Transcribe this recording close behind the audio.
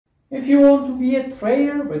If you want to be a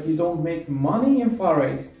trader but you don't make money in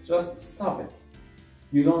Forex, just stop it.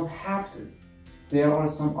 You don't have to. There are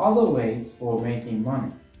some other ways for making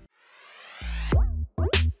money.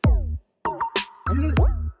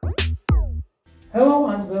 Hello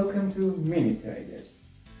and welcome to Mini Traders.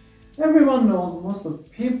 Everyone knows most of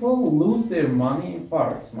people lose their money in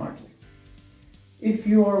Forex market. If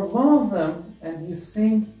you are one of them and you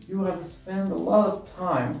think you have spent a lot of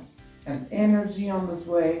time and energy on this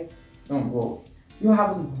way, don't worry. You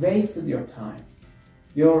haven't wasted your time.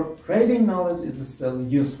 Your trading knowledge is still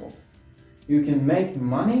useful. You can make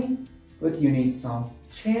money, but you need some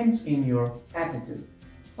change in your attitude.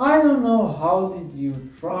 I don't know how did you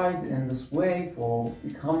try in this way for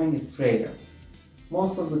becoming a trader.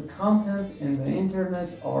 Most of the content in the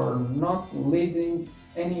internet are not leading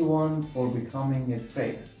anyone for becoming a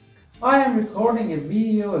trader. I am recording a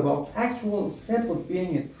video about actual steps of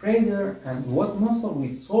being a trader and what most of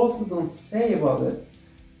the sources don't say about it,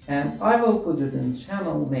 and I will put it in the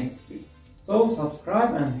channel next week. So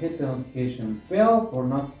subscribe and hit the notification bell for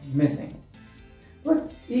not missing it.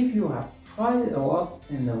 But if you have tried a lot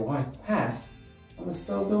in the right path and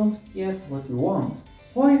still don't get what you want,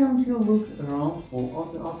 why don't you look around for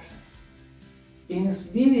other options? In this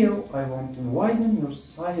video, I want to widen your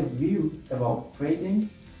side of view about trading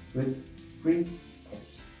with 3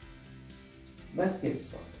 tips. Let's get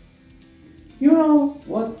started. You know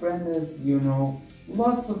what trend is, you know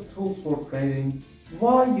lots of tools for trading.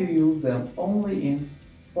 Why you use them only in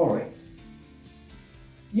Forex?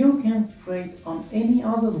 You can trade on any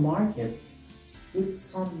other market with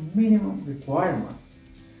some minimum requirement.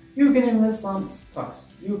 You can invest on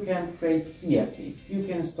stocks, you can trade CFDs, you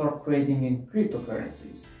can start trading in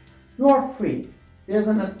cryptocurrencies. You are free. There's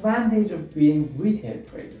an advantage of being a retail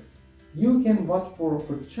trader. You can watch for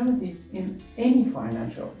opportunities in any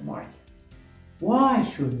financial market. Why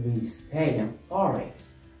should we stay in Forex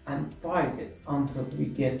and fight it until we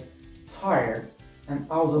get tired and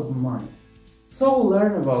out of money? So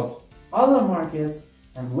learn about other markets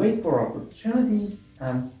and wait for opportunities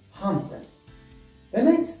and hunt them. The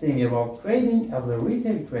next thing about trading as a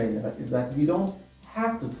retail trader is that you don't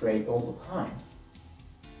have to trade all the time.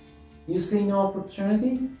 You see no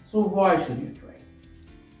opportunity, so why should you trade?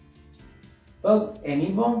 Does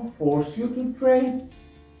anyone force you to trade?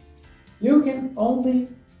 You can only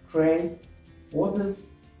trade what is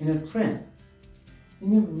in a trend,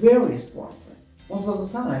 in a very strong trend. Most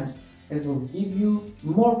of the times, it will give you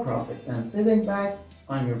more profit than sitting back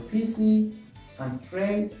on your PC and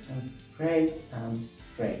trade and trade and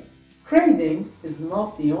trade. Trading is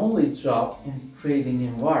not the only job in trading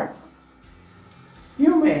environment.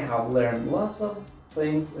 You may have learned lots of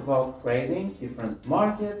things about trading, different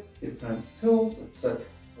markets, different tools, etc.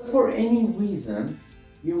 But for any reason,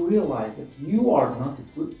 you realize that you are not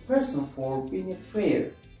a good person for being a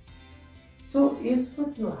trader. So is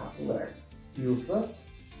what you have learned useless?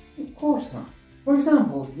 Of course not. For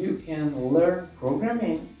example, you can learn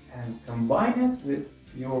programming and combine it with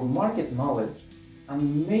your market knowledge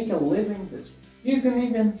and make a living this way. You can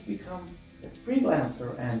even become a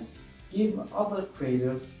freelancer and give other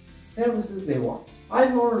traders services they want. I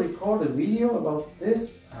will record a video about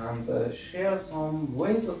this and share some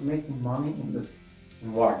ways of making money in this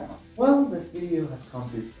environment. Well, this video has come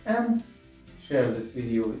to its end. Share this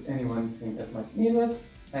video with anyone you think that might need it.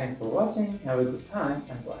 Thanks for watching, have a good time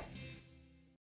and bye.